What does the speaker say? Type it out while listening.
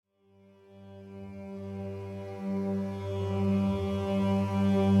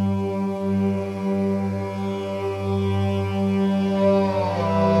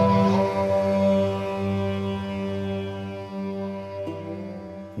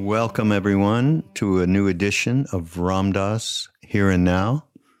Welcome, everyone, to a new edition of Ram Dass Here and Now.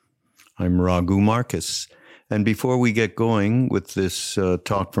 I'm Raghu Marcus. And before we get going with this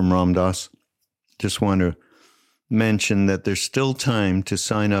talk from Ram Dass, just want to mention that there's still time to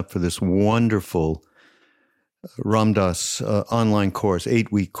sign up for this wonderful Ram Dass online course,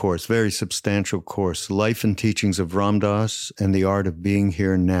 8-week course, very substantial course, Life and Teachings of Ram Dass and the Art of Being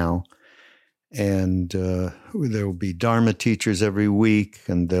Here Now. And there will be Dharma teachers every week,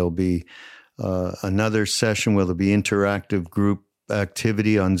 and there'll be another session where there'll be interactive group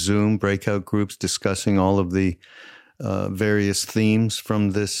activity on Zoom, breakout groups discussing all of the various themes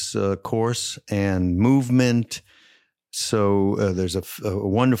from this course and movement. So there's a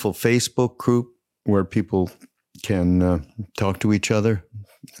wonderful Facebook group where people can talk to each other,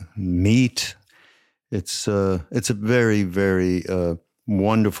 meet. It's a very, very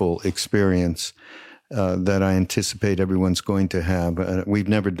wonderful experience that I anticipate everyone's going to have. We've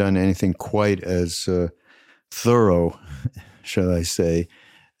never done anything quite as thorough, shall I say,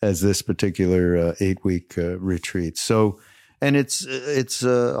 as this particular 8-week retreat. So, and it's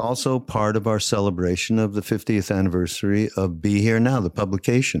also part of our celebration of the 50th anniversary of Be Here Now, the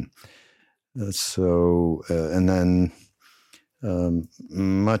publication. And then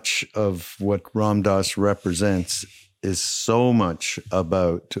much of what Ram Dass represents is so much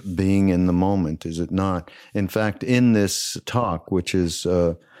about being in the moment, is it not? In fact, in this talk, which is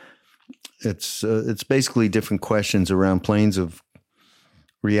it's basically different questions around planes of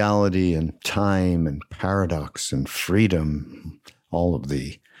reality and time and paradox and freedom, all of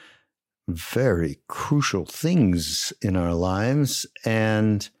the very crucial things in our lives.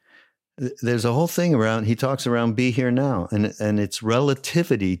 And there's a whole thing around, he talks around Be Here Now and its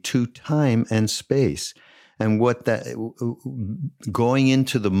relativity to time and space. And what that, going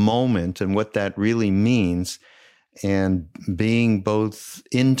into the moment and what that really means, and being both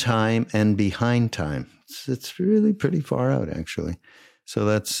in time and behind time. It's really pretty far out, actually. So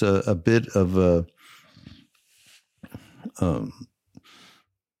that's a bit of a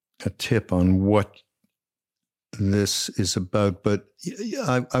tip on what this is about. But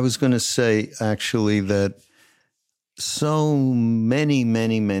I was going to say, actually, that so many,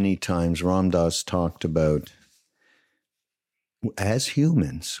 many, many times Ram Dass talked about, as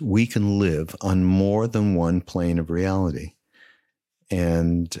humans, we can live on more than one plane of reality.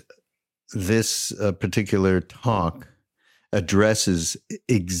 And this particular talk addresses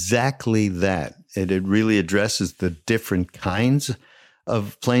exactly that. It really addresses the different kinds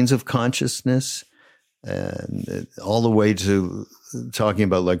of planes of consciousness, and all the way to talking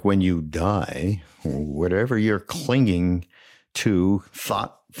about, like, when you die, whatever you're clinging to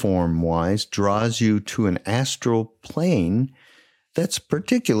thought form wise draws you to an astral plane that's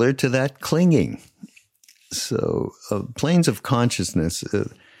particular to that clinging. So planes of consciousness,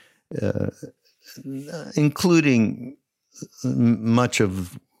 including much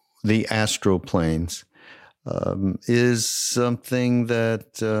of the astral planes, is something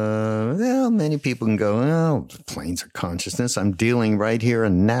that many people can go, oh, planes of consciousness. I'm dealing right here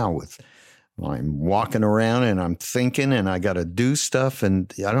and now with, I'm walking around and I'm thinking and I got to do stuff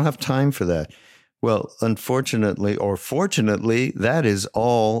and I don't have time for that. Well, unfortunately or fortunately, that is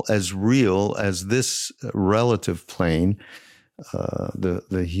all as real as this relative plane,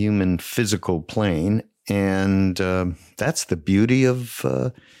 the human physical plane. And that's the beauty of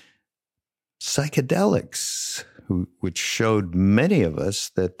psychedelics, which showed many of us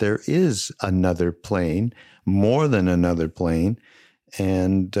that there is another plane, more than another plane.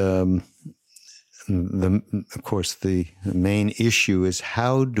 And of course, the main issue is,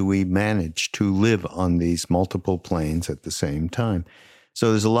 how do we manage to live on these multiple planes at the same time?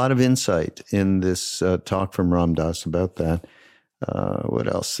 So there's a lot of insight in this talk from Ram Dass about that.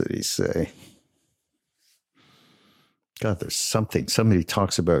 What else did he say? God, there's something. Somebody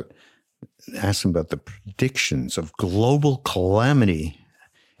talks about, asks him about the predictions of global calamity.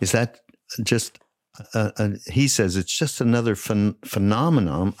 Is that just... he says it's just another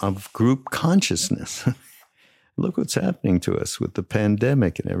phenomenon of group consciousness. Look what's happening to us with the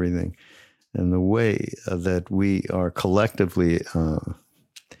pandemic and everything, and the way that we are collectively,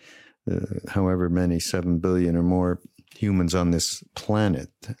 however many, 7 billion or more humans on this planet,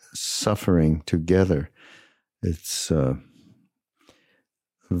 suffering together. It's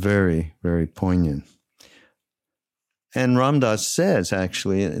very, very poignant. And Ram Dass says,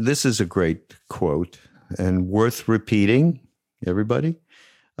 actually, this is a great quote and worth repeating, everybody.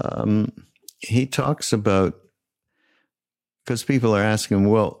 He talks about, because people are asking,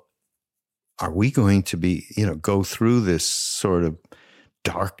 well, are we going to be, go through this sort of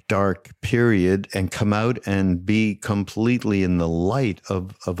dark period and come out and be completely in the light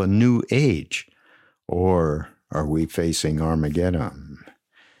of a new age? Or are we facing Armageddon?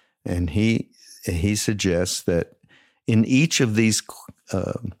 And he suggests that in each of these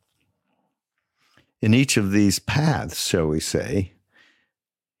paths, shall we say,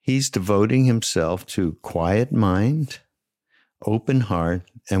 he's devoting himself to quiet mind, open heart,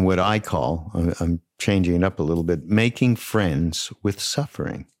 and what I call, I'm changing it up a little bit, making friends with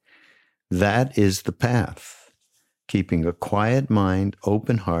suffering. That is the path. Keeping a quiet mind,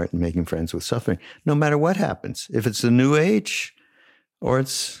 open heart, and making friends with suffering, no matter what happens. If it's the new age or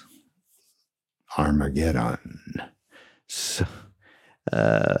it's Armageddon. So,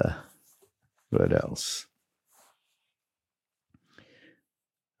 what else?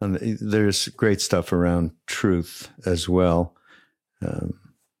 And there's great stuff around truth as well.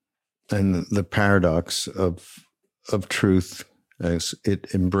 And the paradox of truth, as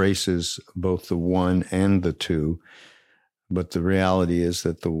it embraces both the one and the two. But the reality is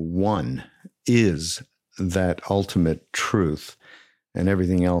that the one is that ultimate truth, and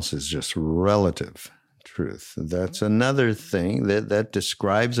everything else is just relative truth. That's another thing that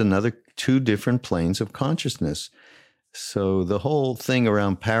describes another two different planes of consciousness. So the whole thing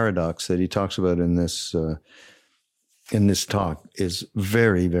around paradox that he talks about in this talk is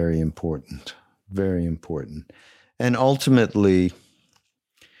very, very important, very important. And ultimately,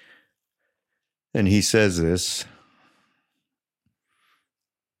 and he says this,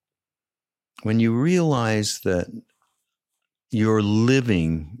 when you realize that you're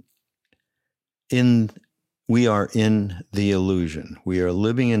living we are in the illusion. We are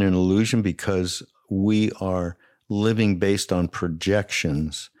living in an illusion because we are living based on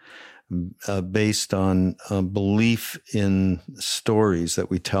projections, based on belief in stories that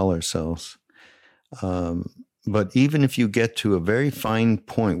we tell ourselves. But even if you get to a very fine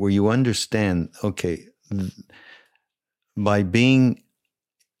point where you understand, okay, by being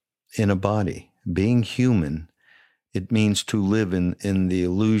in a body, being human, it means to live in the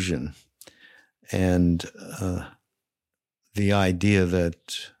illusion. And the idea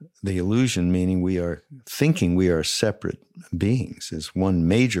that the illusion, meaning we are thinking we are separate beings, is one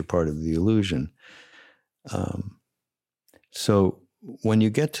major part of the illusion. So when you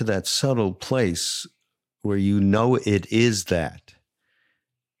get to that subtle place where you know it is that,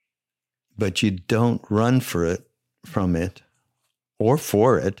 but you don't run from it, or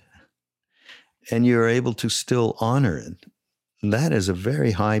for it, and you're able to still honor it, that is a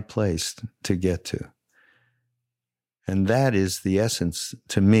very high place to get to. And that is the essence,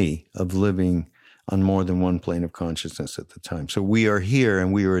 to me, of living on more than one plane of consciousness at the time. So we are here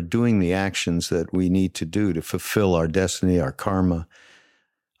and we are doing the actions that we need to do to fulfill our destiny, our karma,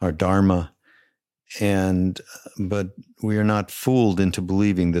 our dharma. But we are not fooled into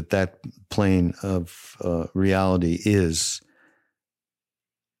believing that plane of reality is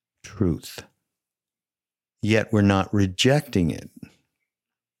truth. Yet we're not rejecting it.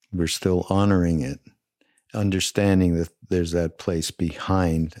 We're still honoring it, understanding that there's that place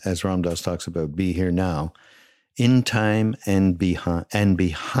behind, as Ram Dass talks about, be here now, in time and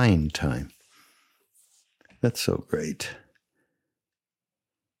behind time. That's so great.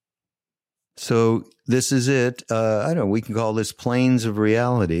 So this is it. I don't know, we can call this planes of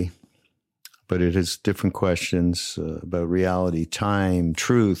reality, but it has different questions about reality, time,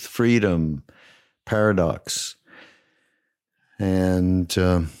 truth, freedom, paradox. And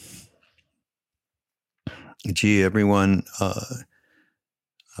gee, everyone,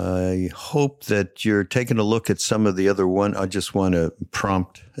 I hope that you're taking a look at some of the other I just want to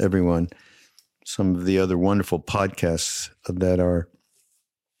prompt everyone, some of the other wonderful podcasts that are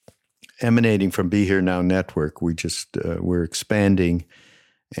emanating from Be Here Now Network. We're expanding.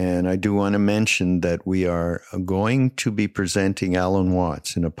 And I do want to mention that we are going to be presenting Alan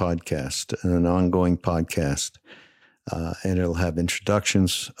Watts in a podcast, an ongoing podcast. And it'll have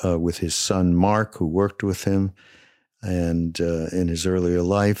introductions with his son, Mark, who worked with him and in his earlier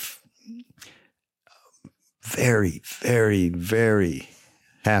life. Very, very, very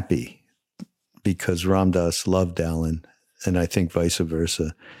happy because Ram Dass loved Alan, and I think vice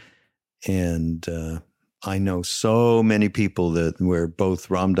versa. And I know so many people where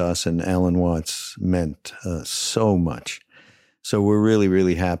both Ram Dass and Alan Watts meant so much. So we're really,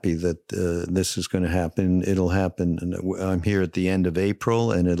 really happy that this is going to happen. It'll happen. I'm here at the end of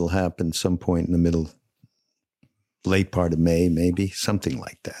April, and it'll happen some point in the late part of May, maybe, something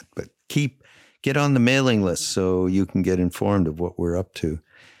like that. But get on the mailing list so you can get informed of what we're up to.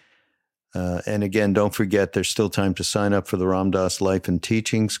 And again, don't forget, there's still time to sign up for the Ram Dass Life and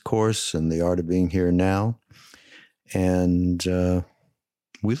Teachings course and the Art of Being Here Now. And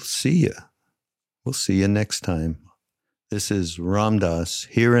we'll see you. We'll see you next time. This is Ram Dass,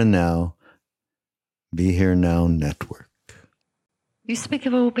 Here and Now, Be Here Now Network. You speak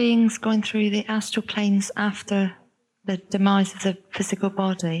of all beings going through the astral planes after the demise of the physical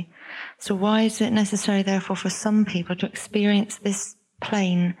body. So why is it necessary, therefore, for some people to experience this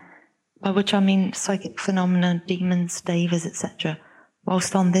plane, by which I mean psychic phenomena, demons, devas, etc.,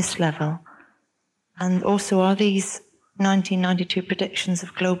 whilst on this level? And also, are these 1992 predictions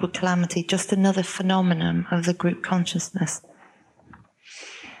of global calamity just another phenomenon of the group consciousness?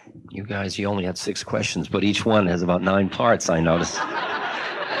 You guys, you only had 6 questions, but each one has about 9 parts, I noticed.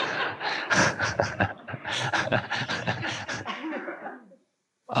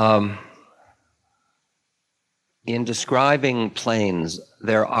 In describing planes,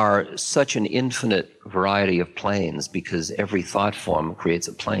 there are such an infinite variety of planes because every thought form creates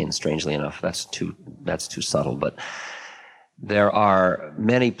a plane, strangely enough. That's too subtle, but there are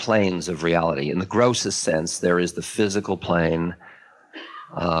many planes of reality. In the grossest sense, there is the physical plane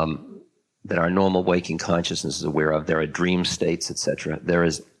that our normal waking consciousness is aware of. There are dream states, etc. There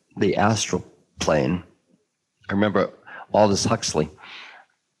is the astral plane. I remember Aldous Huxley.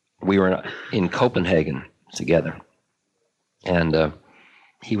 We were in Copenhagen together, and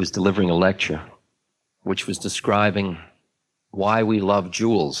he was delivering a lecture which was describing why we love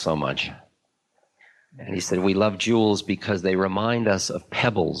jewels so much. And he said, we love jewels because they remind us of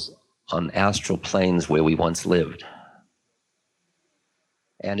pebbles on astral planes where we once lived.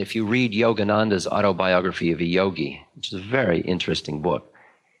 And if you read Yogananda's Autobiography of a Yogi, which is a very interesting book,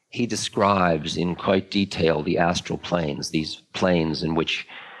 he describes in quite detail the astral planes, these planes in which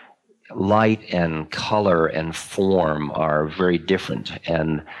light and color and form are very different,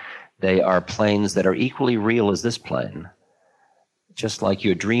 and they are planes that are equally real as this plane, just like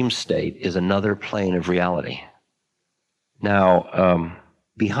your dream state is another plane of reality. Now,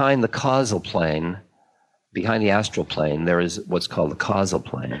 behind the causal plane, behind the astral plane, there is what's called the causal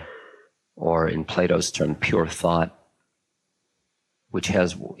plane, or in Plato's term, pure thought, which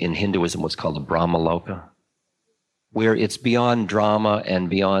has in Hinduism what's called the Brahmaloka, where it's beyond drama and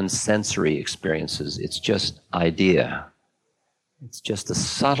beyond sensory experiences. It's just idea. It's just the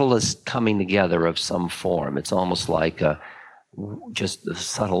subtlest coming together of some form. It's almost like just the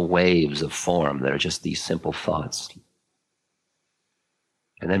subtle waves of form that are just these simple thoughts.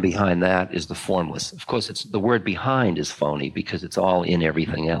 And then behind that is the formless. Of course, the word behind is phony because it's all in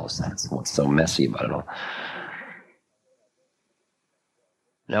everything else. That's what's so messy about it all.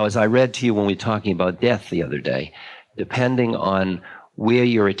 Now, as I read to you when we were talking about death the other day, depending on where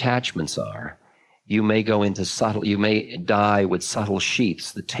your attachments are, you may die with subtle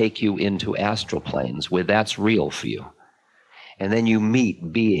sheaths that take you into astral planes where that's real for you. And then you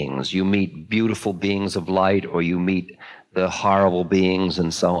meet beings, you meet beautiful beings of light, or you meet the horrible beings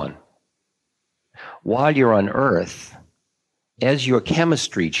and so on. While you're on Earth, as your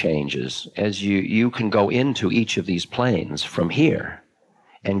chemistry changes, as you can go into each of these planes from here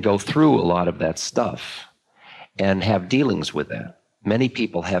and go through a lot of that stuff and have dealings with that. Many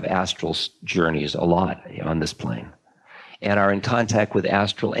people have astral journeys a lot on this plane and are in contact with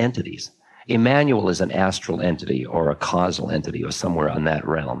astral entities. Emmanuel is an astral entity or a causal entity or somewhere on that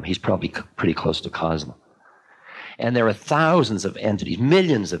realm. He's probably pretty close to causal. And there are thousands of entities,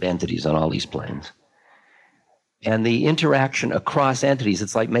 millions of entities on all these planes. And the interaction across entities,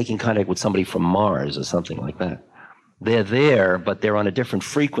 it's like making contact with somebody from Mars or something like that. They're there, but they're on a different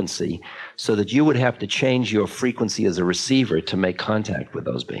frequency, so that you would have to change your frequency as a receiver to make contact with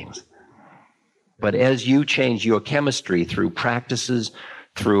those beings. But as you change your chemistry through practices,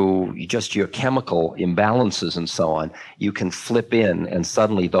 through just your chemical imbalances and so on, you can flip in and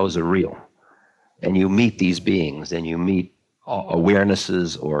suddenly those are real. And you meet these beings, and you meet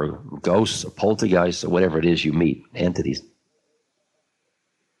awarenesses or ghosts or poltergeists or whatever it is you meet, entities.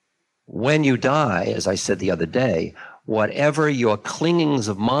 When you die, as I said the other day, whatever your clingings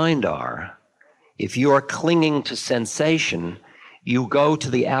of mind are, if you're clinging to sensation, you go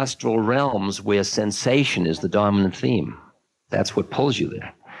to the astral realms where sensation is the dominant theme. That's what pulls you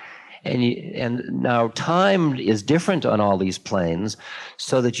there. And now time is different on all these planes,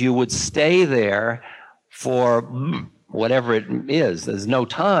 so that you would stay there for whatever it is. There's no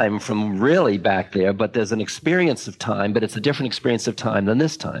time from really back there, but there's an experience of time, but it's a different experience of time than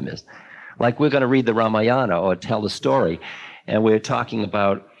this time is. Like we're going to read the Ramayana or tell the story, and we're talking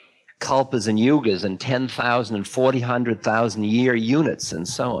about kalpas and yugas and 10,000 and 100,000 year units and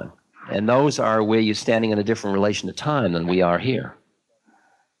so on. And those are where you're standing in a different relation to time than we are here.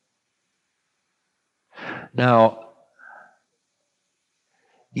 Now,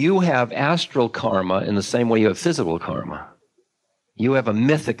 you have astral karma in the same way you have physical karma. You have a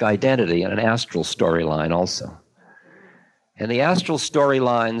mythic identity and an astral storyline also. And the astral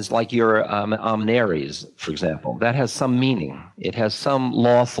storylines, like your Aries, for example, that has some meaning. It has some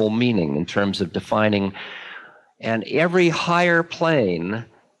lawful meaning in terms of defining. And every higher plane,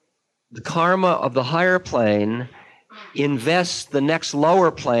 the karma of the higher plane invests the next lower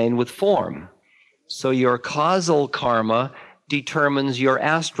plane with form. So your causal karma determines your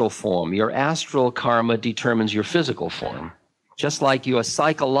astral form. Your astral karma determines your physical form. Just like your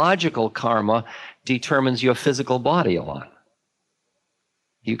psychological karma determines your physical body a lot.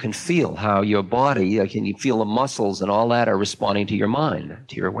 You can feel how your body, you feel the muscles and all that are responding to your mind,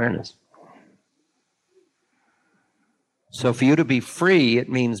 to your awareness. So for you to be free, it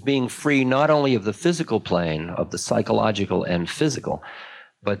means being free not only of the physical plane, of the psychological and physical,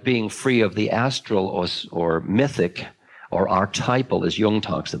 but being free of the astral or mythic or archetypal, as Jung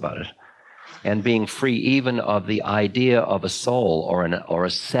talks about it, and being free even of the idea of a soul or a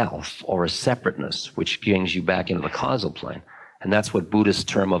self or a separateness, which brings you back into the causal plane. And that's what Buddhist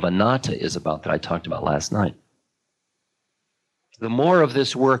term of anatta is about that I talked about last night. The more of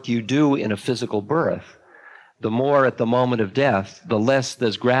this work you do in a physical birth, the more at the moment of death, the less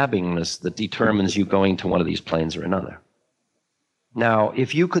there's grabbingness that determines you going to one of these planes or another. Now,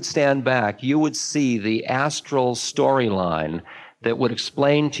 if you could stand back, you would see the astral storyline that would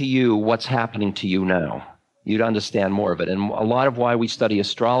explain to you what's happening to you now. You'd understand more of it. And a lot of why we study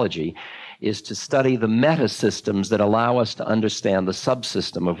astrology is to study the meta-systems that allow us to understand the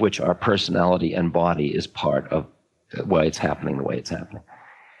subsystem of which our personality and body is part of why it's happening the way it's happening.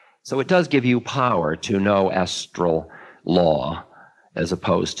 So it does give you power to know astral law as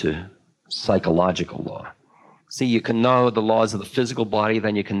opposed to psychological law. See, you can know the laws of the physical body,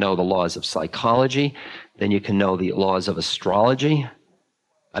 then you can know the laws of psychology, then you can know the laws of astrology.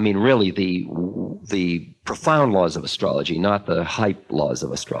 I mean, really, the profound laws of astrology, not the hype laws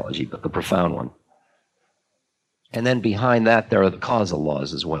of astrology, but the profound one. And then behind that, there are the causal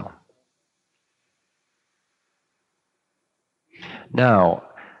laws as well. Now,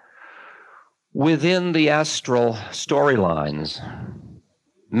 within the astral storylines,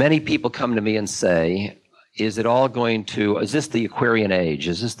 many people come to me and say, is this the Aquarian age?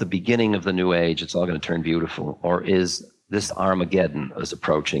 Is this the beginning of the new age? It's all going to turn beautiful. Or is this Armageddon is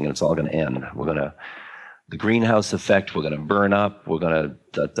approaching and it's all going to end? The greenhouse effect, we're going to burn up, we're going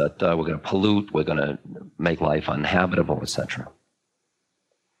to pollute, we're going to make life uninhabitable, etc.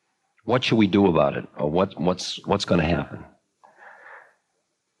 What should we do about it? Or what's going to happen?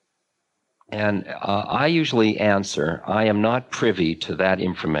 And I usually answer, I am not privy to that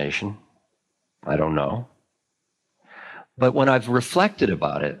information. I don't know. But when I've reflected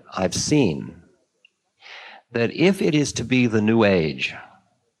about it, I've seen that if it is to be the new age,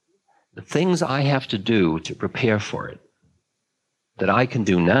 the things I have to do to prepare for it, that I can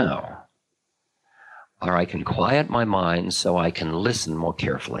do now, are I can quiet my mind so I can listen more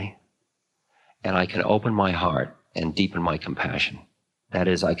carefully, and I can open my heart and deepen my compassion. That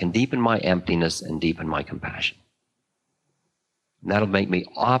is, I can deepen my emptiness and deepen my compassion. And that'll make me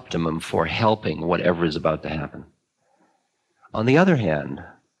optimum for helping whatever is about to happen. On the other hand,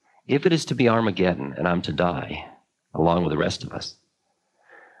 if it is to be Armageddon and I'm to die, along with the rest of us,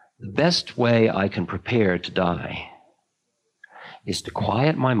 the best way I can prepare to die is to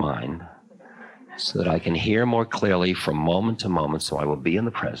quiet my mind so that I can hear more clearly from moment to moment, so I will be in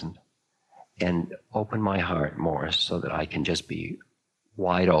the present, and open my heart more so that I can just be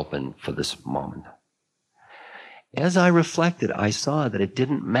wide open for this moment. As I reflected, I saw that it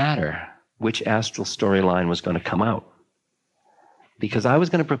didn't matter which astral storyline was going to come out, because I was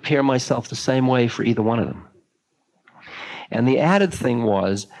going to prepare myself the same way for either one of them. And the added thing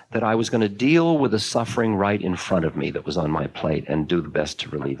was that I was going to deal with the suffering right in front of me that was on my plate and do the best to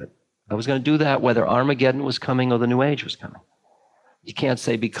relieve it. I was going to do that whether Armageddon was coming or the New Age was coming. You can't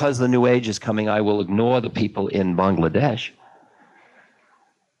say, because the New Age is coming, I will ignore the people in Bangladesh.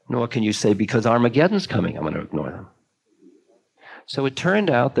 Nor can you say, because Armageddon's coming, I'm going to ignore them. So it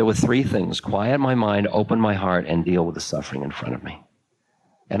turned out there were three things: quiet my mind, open my heart, and deal with the suffering in front of me.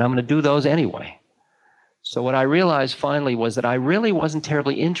 And I'm going to do those anyway. So what I realized finally was that I really wasn't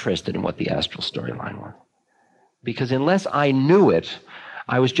terribly interested in what the astral storyline was. Because unless I knew it,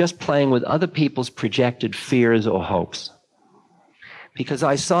 I was just playing with other people's projected fears or hopes. Because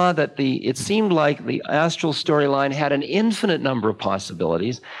I saw that it seemed like the astral storyline had an infinite number of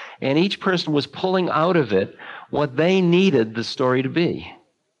possibilities, and each person was pulling out of it what they needed the story to be.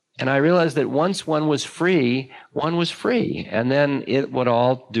 And I realized that once one was free, and then it would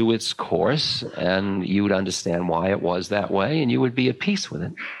all do its course, and you would understand why it was that way, and you would be at peace with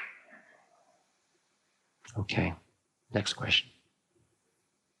it. Okay, next question.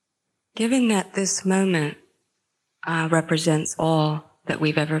 Given that this moment represents all that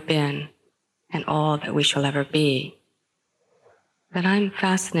we've ever been and all that we shall ever be, then I'm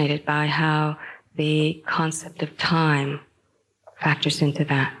fascinated by how the concept of time factors into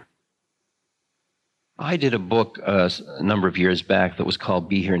that. I did a book a number of years back that was called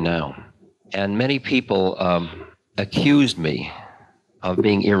Be Here Now. And many people accused me of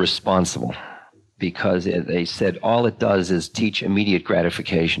being irresponsible because they said all it does is teach immediate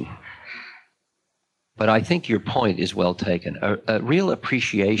gratification. But I think your point is well taken. A real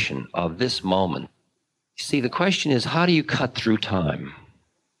appreciation of this moment. See, the question is, how do you cut through time?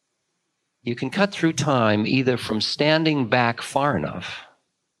 You can cut through time either from standing back far enough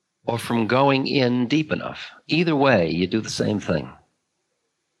or from going in deep enough. Either way, you do the same thing.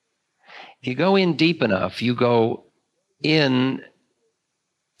 If you go in deep enough, you go in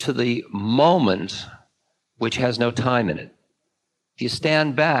to the moment which has no time in it. If you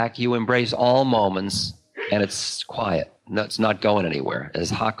stand back, you embrace all moments, and it's quiet. It's not going anywhere.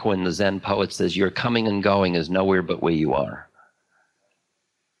 As Hakuin, the Zen poet, says, your coming and going is nowhere but where you are.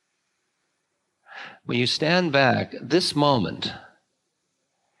 When you stand back, this moment,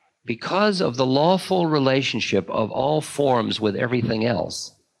 because of the lawful relationship of all forms with everything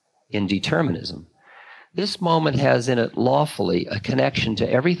else in determinism, this moment has in it lawfully a connection to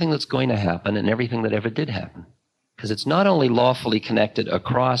everything that's going to happen and everything that ever did happen. Because it's not only lawfully connected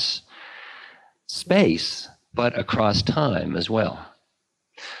across space, but across time as well.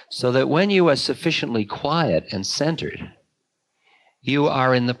 So that when you are sufficiently quiet and centered, you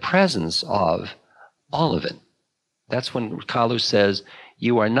are in the presence of all of it. That's when Kalu says,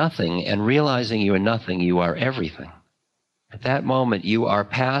 you are nothing, and realizing you are nothing, you are everything. At that moment, you are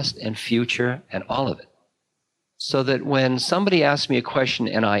past and future and all of it. So that when somebody asks me a question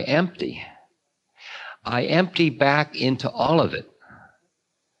and I empty back into all of it.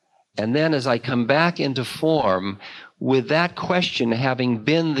 And then as I come back into form, with that question having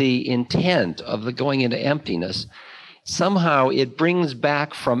been the intent of the going into emptiness, somehow it brings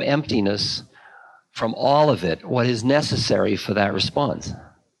back from emptiness, from all of it, what is necessary for that response.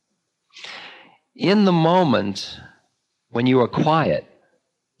 In the moment, when you are quiet,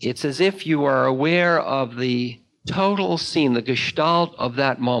 it's as if you are aware of the total scene, the gestalt of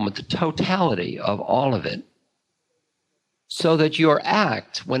that moment, the totality of all of it, so that your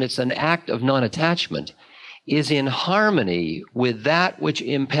act, when it's an act of non-attachment, is in harmony with that which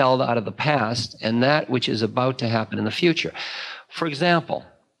impelled out of the past and that which is about to happen in the future. For example,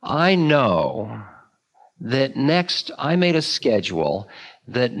 I know that I made a schedule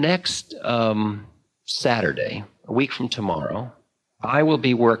that next Saturday, a week from tomorrow, I will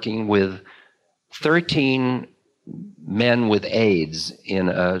be working with 13 men with AIDS in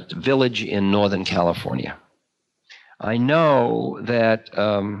a village in Northern California. I know that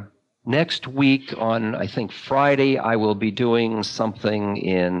next week on, I think, Friday, I will be doing something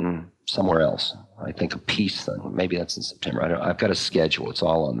in somewhere else. I think a peace thing. Maybe that's in September. I've got a schedule. It's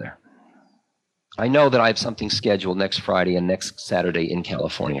all on there. I know that I have something scheduled next Friday and next Saturday in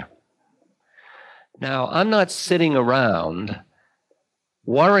California. Now, I'm not sitting around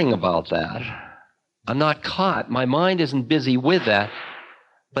worrying about that. I'm not caught. My mind isn't busy with that.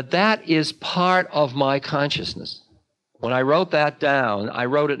 But that is part of my consciousness. When I wrote that down, I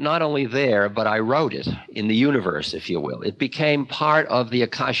wrote it not only there, but I wrote it in the universe, if you will. It became part of the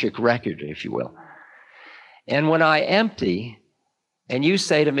Akashic record, if you will. And when I empty, and you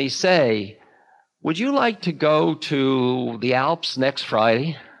say to me, would you like to go to the Alps next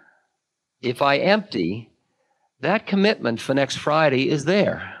Friday? If I empty, that commitment for next Friday is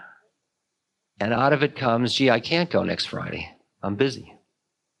there. And out of it comes, I can't go next Friday. I'm busy.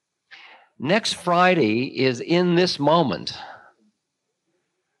 Next Friday is in this moment.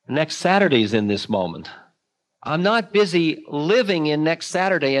 Next Saturday is in this moment. I'm not busy living in next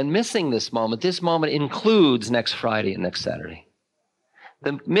Saturday and missing this moment. This moment includes next Friday and next Saturday.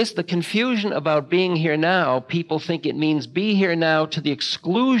 The confusion about being here now, people think it means be here now to the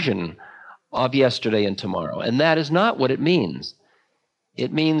exclusion of yesterday and tomorrow. And that is not what it means.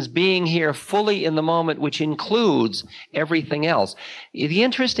 It means being here fully in the moment, which includes everything else. The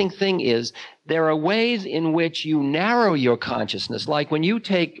interesting thing is there are ways in which you narrow your consciousness. Like when you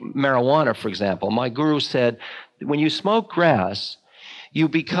take marijuana, for example, my guru said, when you smoke grass, you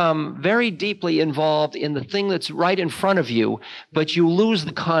become very deeply involved in the thing that's right in front of you, but you lose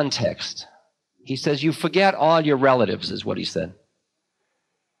the context. He says you forget all your relatives, is what he said.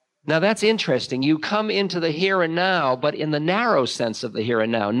 Now that's interesting. You come into the here and now, but in the narrow sense of the here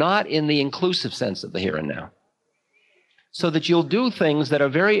and now, not in the inclusive sense of the here and now. so that you'll do things that are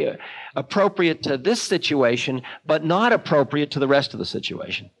very appropriate to this situation, but not appropriate to the rest of the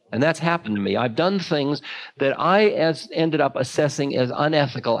situation. And that's happened to me. I've done things that I ended up assessing as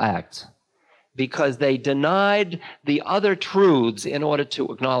unethical acts because they denied the other truths in order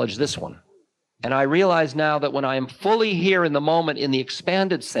to acknowledge this one. And I realize now that when I am fully here in the moment in the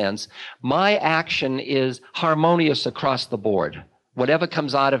expanded sense, my action is harmonious across the board. Whatever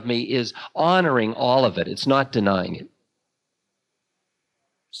comes out of me is honoring all of it. It's not denying it.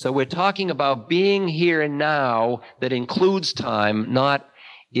 So we're talking about being here and now that includes time, not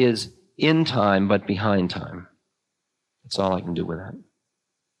is in time, but behind time. That's all I can do with that.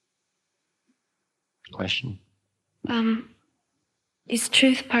 Question? Is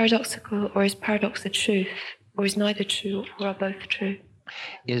truth paradoxical, or is paradox the truth? Or is neither true, or are both true?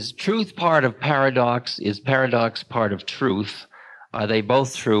 Is truth part of paradox? Is paradox part of truth? Are they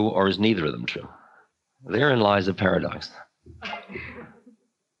both true, or is neither of them true? Therein lies a paradox.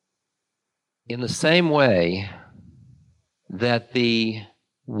 In the same way that the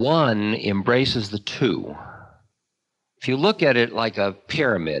one embraces the two, if you look at it like a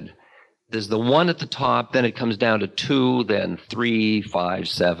pyramid, there's the one at the top, then it comes down to 2, then 3, 5,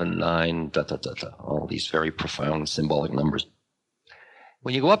 7, 9, all these very profound symbolic numbers.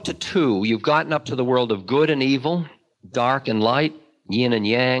 When you go up to 2, you've gotten up to the world of good and evil, dark and light, yin and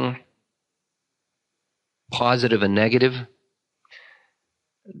yang, positive and negative.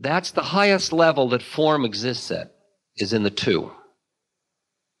 That's the highest level that form exists at, is in the 2.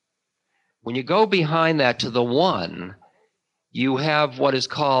 When you go behind that to the 1, you have what is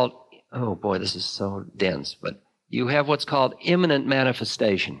called, oh boy, this is so dense, but you have what's called immanent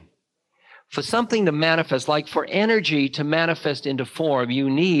manifestation. For something to manifest, like for energy to manifest into form, you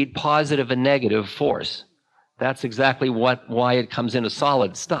need positive and negative force. That's exactly why it comes into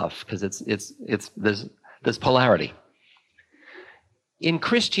solid stuff, because there's polarity. In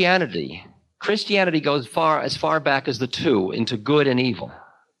Christianity goes as far back as the 2 into good and evil.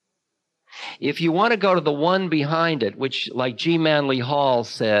 If you want to go to the 1 behind it, which, like G. Manly Hall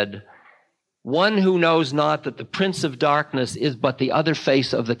said, one who knows not that the Prince of Darkness is but the other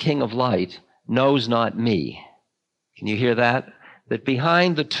face of the King of Light knows not me. Can you hear that? That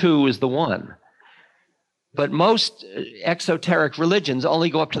behind the 2 is the 1. But most exoteric religions only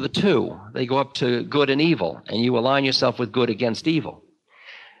go up to the 2. They go up to good and evil, and you align yourself with good against evil.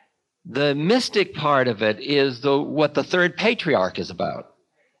 The mystic part of it is what the third patriarch is about,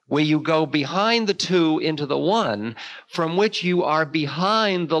 where you go behind the 2 into the 1, from which you are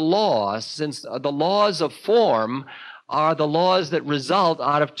behind the law, since the laws of form are the laws that result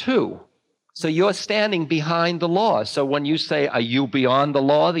out of 2. So you're standing behind the law. So when you say, are you beyond the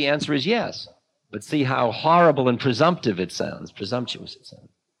law? The answer is yes. But see how horrible and presumptuous it sounds.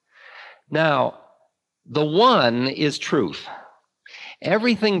 Now, the 1 is truth.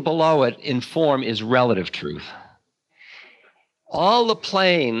 Everything below it in form is relative truth. All the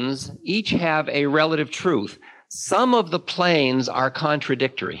planes each have a relative truth. Some of the planes are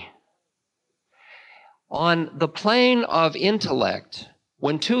contradictory. On the plane of intellect,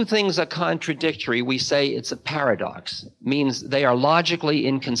 when 2 things are contradictory, we say it's a paradox. It means they are logically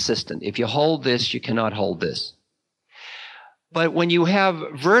inconsistent. If you hold this, you cannot hold this. But when you have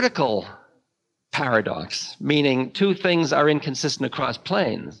vertical paradox, meaning 2 things are inconsistent across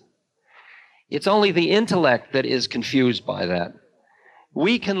planes, it's only the intellect that is confused by that.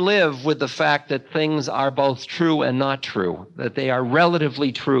 We can live with the fact that things are both true and not true, that they are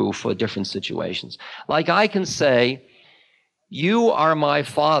relatively true for different situations. Like I can say, you are my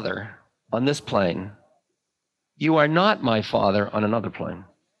father on this plane. You are not my father on another plane.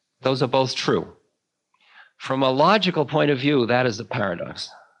 Those are both true. From a logical point of view, that is a paradox.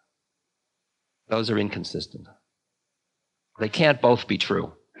 Those are inconsistent. They can't both be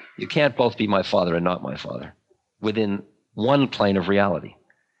true. You can't both be my father and not my father within one plane of reality.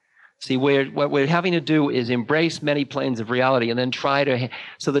 See, what we're having to do is embrace many planes of reality and then try to...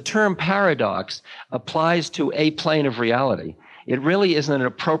 So the term paradox applies to a plane of reality. It really isn't an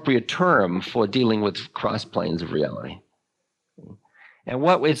appropriate term for dealing with cross planes of reality. And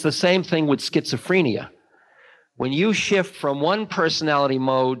it's the same thing with schizophrenia. When you shift from one personality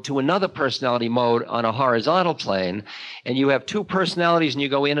mode to another personality mode on a horizontal plane, and you have 2 personalities and you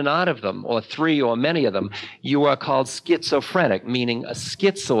go in and out of them, or 3 or many of them, you are called schizophrenic, meaning a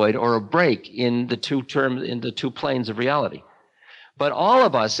schizoid or a break in the 2 planes of reality. But all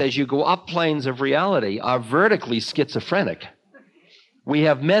of us, as you go up planes of reality, are vertically schizophrenic. We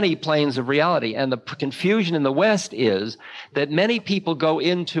have many planes of reality, and the confusion in the West is that many people go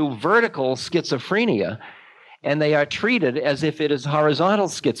into vertical schizophrenia and they are treated as if it is horizontal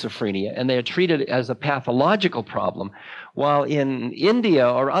schizophrenia, and they are treated as a pathological problem. While in India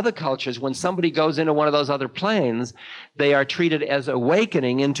or other cultures, when somebody goes into one of those other planes, they are treated as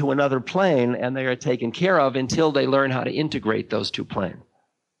awakening into another plane, and they are taken care of until they learn how to integrate those two planes.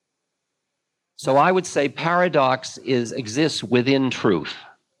 So I would say paradox exists within truth.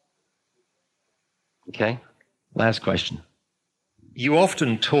 Okay? Last question. You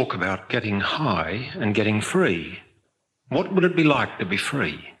often talk about getting high and getting free. What would it be like to be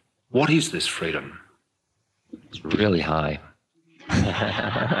free? What is this freedom? It's really high.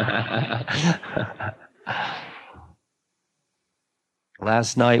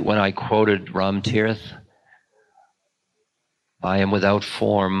 Last night when I quoted Ram Tirth, I am without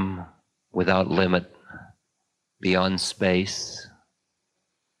form, without limit, beyond space,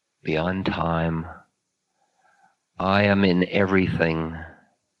 beyond time. I am in everything.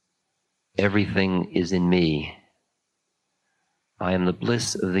 Everything is in me. I am the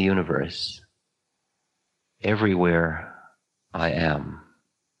bliss of the universe. Everywhere I am.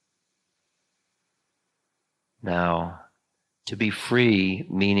 Now, to be free,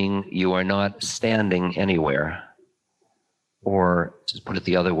 meaning you are not standing anywhere, or to put it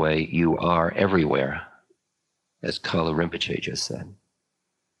the other way, you are everywhere, as Kala Rinpoche just said.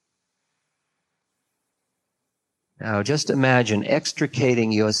 Now, just imagine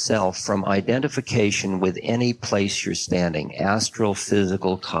extricating yourself from identification with any place you're standing, astral,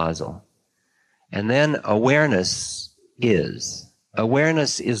 physical, causal. And then awareness is.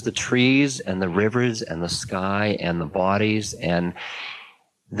 Awareness is the trees and the rivers and the sky and the bodies, and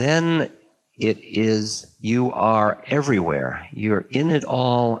then it is you are everywhere. You're in it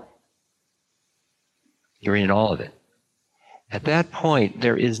all. You're in all of it. At that point,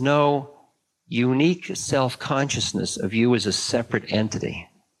 there is no unique self-consciousness of you as a separate entity.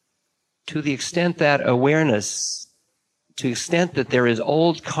 To the extent that awareness, to the extent that there is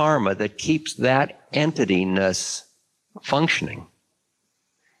old karma that keeps that entityness functioning,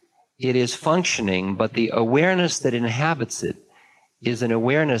 it is functioning, but the awareness that inhabits it is an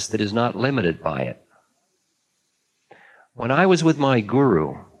awareness that is not limited by it. When I was with my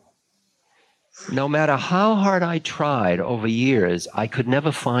guru, no matter how hard I tried over years, I could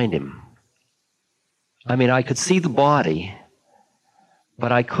never find him. I mean, I could see the body,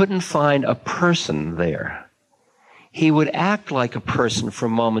 but I couldn't find a person there. He would act like a person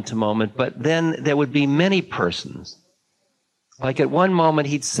from moment to moment, but then there would be many persons. Like at one moment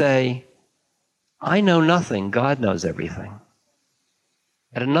he'd say, I know nothing, God knows everything.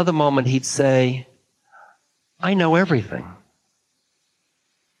 At another moment he'd say, I know everything.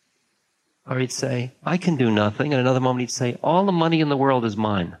 Or he'd say, I can do nothing. At another moment he'd say, all the money in the world is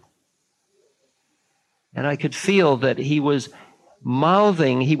mine. And I could feel that he was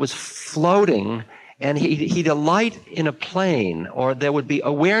mouthing, he was floating, and he'd alight in a plane, or there would be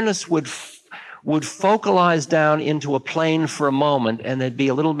awareness would focalize down into a plane for a moment, and there'd be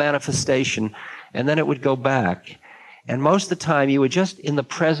a little manifestation, and then it would go back. And most of the time you were just in the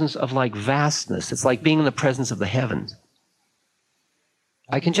presence of like vastness. It's like being in the presence of the heavens.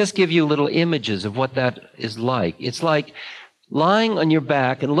 I can just give you little images of what that is like. It's like lying on your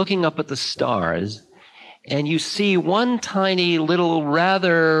back and looking up at the stars, and you see one tiny little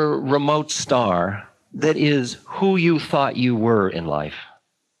rather remote star that is who you thought you were in life.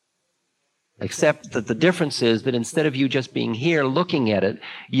 Except that the difference is that instead of you just being here looking at it,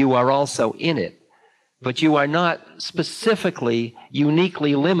 you are also in it. But you are not specifically,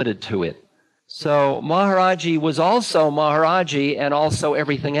 uniquely limited to it. So Maharaji was also Maharaji and also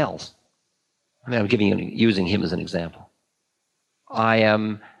everything else. I mean, I'm using him as an example. I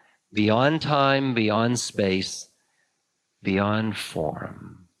am beyond time, beyond space, beyond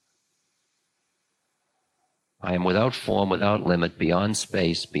form. I am without form, without limit, beyond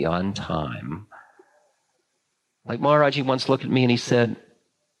space, beyond time. Like Maharaji once looked at me and he said,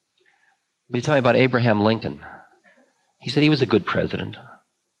 "We're talking about Abraham Lincoln." He said he was a good president.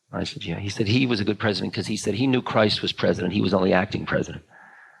 I said, yeah. He said he was a good president because he said he knew Christ was president. He was only acting president.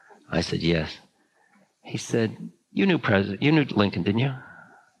 I said, yes. He said, you knew Lincoln, didn't you?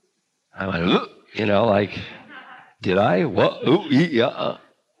 I went, like, did I? What? Ooh, yeah.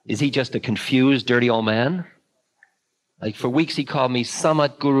 Is he just a confused, dirty old man? Like for weeks he called me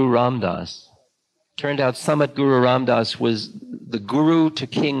Samat Guru Ram Das. Turned out Samat Guru Ram Das was the guru to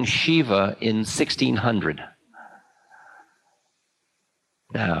King Shiva in 1600.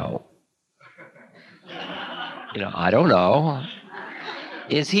 Now, I don't know.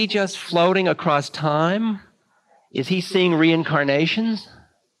 Is he just floating across time? Is he seeing reincarnations?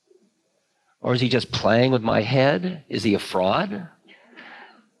 Or is he just playing with my head? Is he a fraud?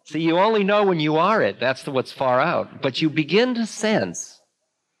 See, you only know when you are it. That's what's far out. But you begin to sense.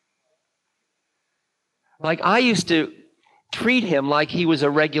 Like I used to treat him like he was a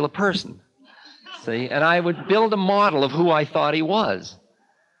regular person. See? And I would build a model of who I thought he was.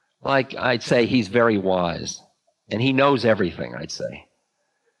 Like I'd say he's very wise. And he knows everything, I'd say.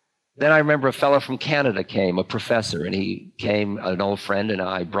 Then I remember a fellow from Canada came, a professor, and he came, an old friend, and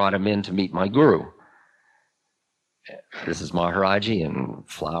I brought him in to meet my guru. This is Maharaji, and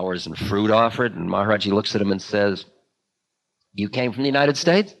flowers and fruit offered, and Maharaji looks at him and says, "You came from the United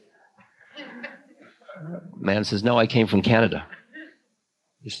States?" Man says, "No, I came from Canada."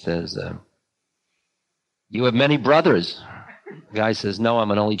 He says, "You have many brothers?" The guy says, "No,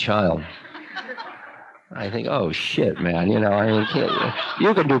 I'm an only child." I think, oh, shit, man, you know, I mean,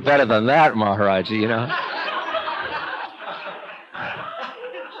 you can do better than that, Maharaji, you know.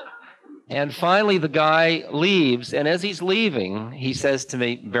 And finally, the guy leaves, and as he's leaving, he says to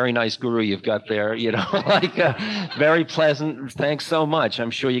me, "Very nice guru you've got there, you know, like, very pleasant, thanks so much. I'm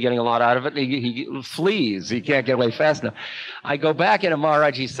sure you're getting a lot out of it." He flees. He can't get away fast enough. I go back into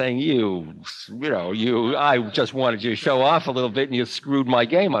Maharaji saying, I just wanted you to show off a little bit, and you screwed my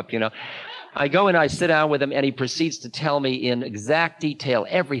game up, you know. I go and I sit down with him, and he proceeds to tell me in exact detail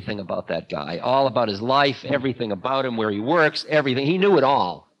everything about that guy, all about his life, everything about him, where he works, everything. He knew it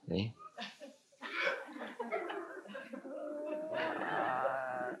all. See?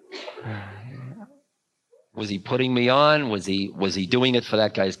 Was he putting me on? Was he doing it for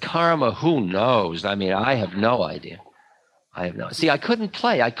that guy's karma? Who knows? I mean, I have no idea. See, I couldn't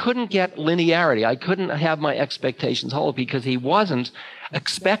play. I couldn't get linearity. I couldn't have my expectations whole because he wasn't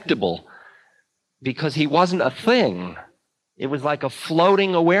expectable. Because he wasn't a thing. It was like a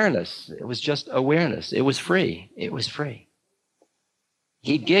floating awareness. It was just awareness. It was free. It was free.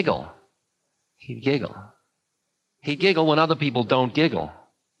 He'd giggle. He'd giggle. He'd giggle when other people don't giggle.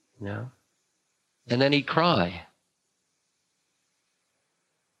 You know? And then he'd cry.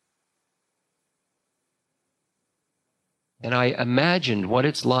 And I imagined what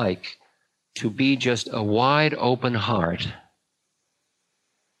it's like to be just a wide open heart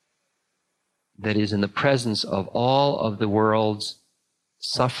that is in the presence of all of the world's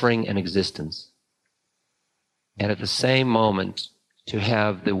suffering and existence. And at the same moment, to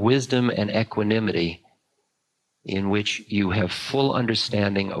have the wisdom and equanimity in which you have full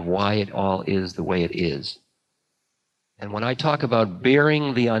understanding of why it all is the way it is. And when I talk about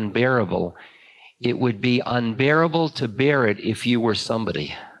bearing the unbearable, it would be unbearable to bear it if you were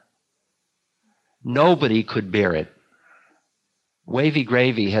somebody. Nobody could bear it. Wavy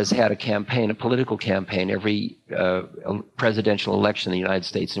Gravy has had a campaign, a political campaign, every presidential election in the United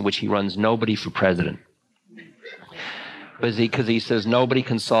States in which he runs nobody for president. Because he says nobody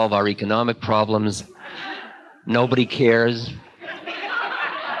can solve our economic problems, nobody cares.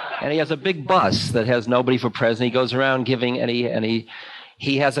 And he has a big bus that has nobody for president. He goes around giving, and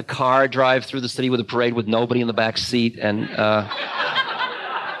he has a car drive through the city with a parade with nobody in the back seat, and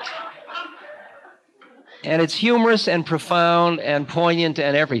it's humorous and profound and poignant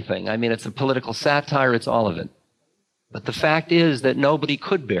and everything. I mean, it's a political satire, it's all of it. But the fact is that nobody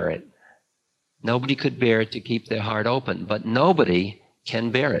could bear it. Nobody could bear it to keep their heart open, but nobody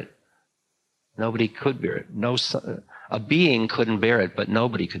can bear it. Nobody could bear it. A being couldn't bear it, but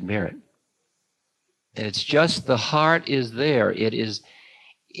nobody could bear it. And it's just the heart is there. It is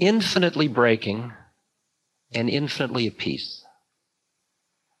infinitely breaking and infinitely at peace.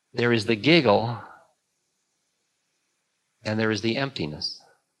 There is the giggle and there is the emptiness.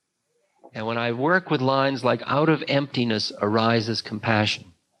 And when I work with lines like out of emptiness arises compassion,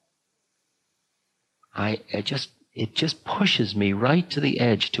 it just pushes me right to the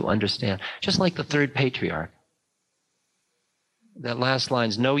edge to understand. Just like the third patriarch. That last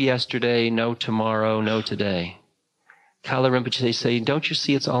line's no yesterday, no tomorrow, no today. Kala Rinpoche saying, don't you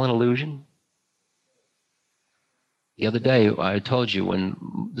see it's all an illusion? The other day, I told you, when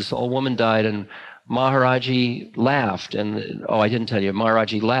this old woman died and Maharaji laughed, I didn't tell you,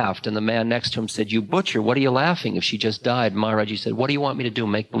 Maharaji laughed, and the man next to him said, you butcher, what are you laughing if she just died? Maharaji said, what do you want me to do,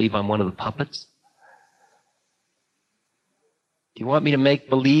 make believe I'm one of the puppets? Do you want me to make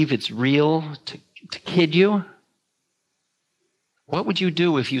believe it's real, to kid you? What would you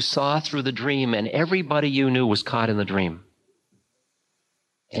do if you saw through the dream and everybody you knew was caught in the dream?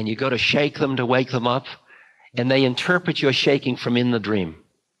 And you go to shake them to wake them up, and they interpret your shaking from in the dream.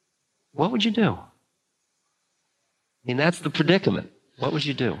 What would you do? I mean, that's the predicament. What would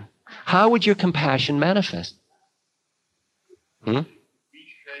you do? How would your compassion manifest?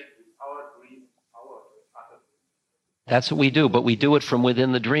 That's what we do, but we do it from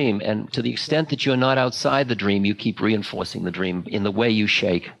within the dream. And to the extent that you're not outside the dream, you keep reinforcing the dream in the way you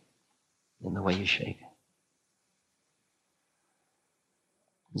shake. in the way you shake.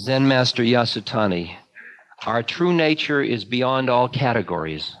 Zen Master Yasutani, our true nature is beyond all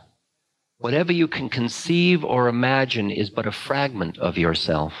categories. Whatever you can conceive or imagine is but a fragment of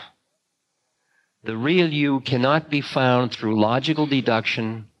yourself. The real you cannot be found through logical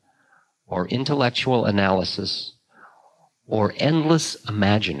deduction or intellectual analysis or endless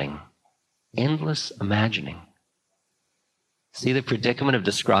imagining. Endless imagining. See the predicament of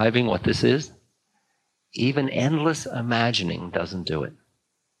describing what this is? Even endless imagining doesn't do it.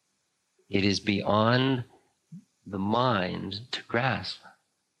 It is beyond the mind to grasp.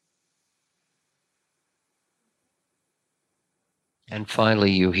 And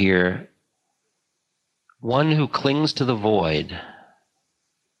finally, you hear, one who clings to the void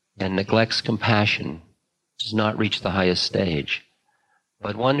and neglects compassion does not reach the highest stage.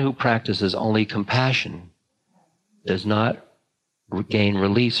 But one who practices only compassion does not gain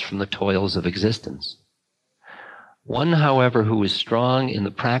release from the toils of existence. One, however, who is strong in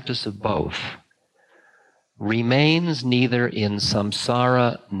the practice of both remains neither in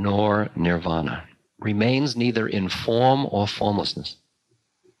samsara nor nirvana, remains neither in form or formlessness.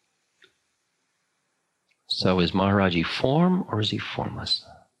 So is Maharaji form or is he formless?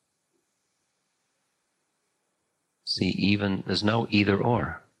 See, even there's no either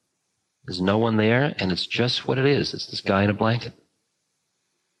or. There's no one there, and it's just what it is. It's this guy in a blanket.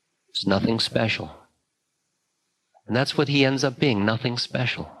 It's nothing special. And that's what he ends up being, nothing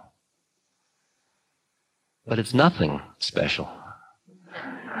special. But it's nothing special.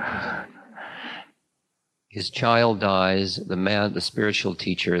 His child dies, the man, the spiritual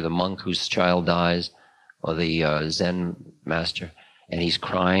teacher, the monk whose child dies, or the Zen master, and he's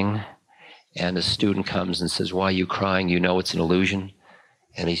crying, and a student comes and says, "Why are you crying? You know it's an illusion."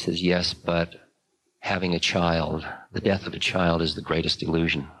 And he says, "Yes, but having a child, the death of a child is the greatest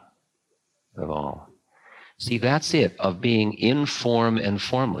illusion of all." See, that's it, of being in form and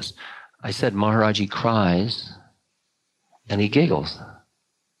formless. I said Maharaji cries and he giggles.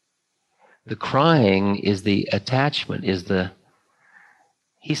 The crying is the attachment,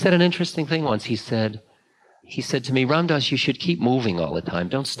 he said an interesting thing once. He said to me, "Ram Dass, you should keep moving all the time.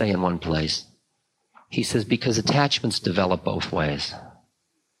 Don't stay in one place." He says, because attachments develop both ways.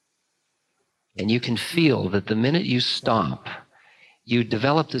 And you can feel that the minute you stop, you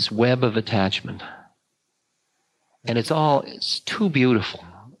develop this web of attachment. And it's too beautiful.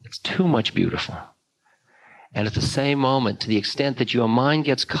 It's too much beautiful. And at the same moment, to the extent that your mind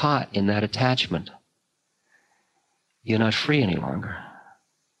gets caught in that attachment, you're not free any longer.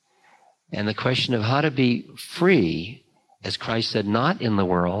 And the question of how to be free, as Christ said, not in the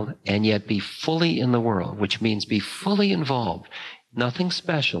world, and yet be fully in the world, which means be fully involved. Nothing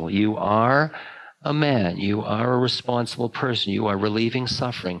special. You are a man. You are a responsible person. You are relieving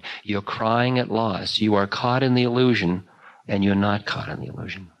suffering. You're crying at loss. You are caught in the illusion, and you're not caught in the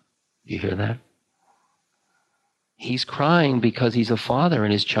illusion. You hear that? He's crying because he's a father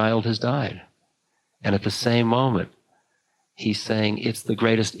and his child has died. And at the same moment, he's saying it's the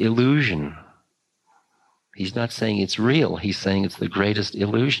greatest illusion. He's not saying it's real. He's saying it's the greatest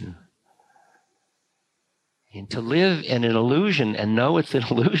illusion. And to live in an illusion and know it's an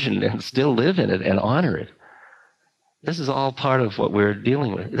illusion and still live in it and honor it, this is all part of what we're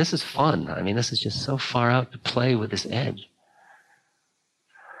dealing with. This is fun. I mean, this is just so far out to play with this edge.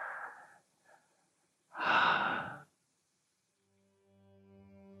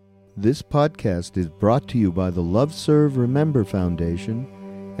 This podcast is brought to you by the Love Serve Remember Foundation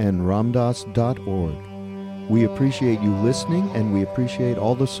and ramdass.org. We appreciate you listening, and we appreciate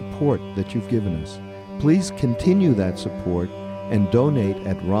all the support that you've given us. Please continue that support and donate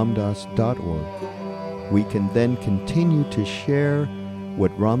at ramdass.org. We can then continue to share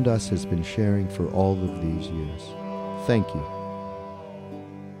what Ram Dass has been sharing for all of these years. Thank you.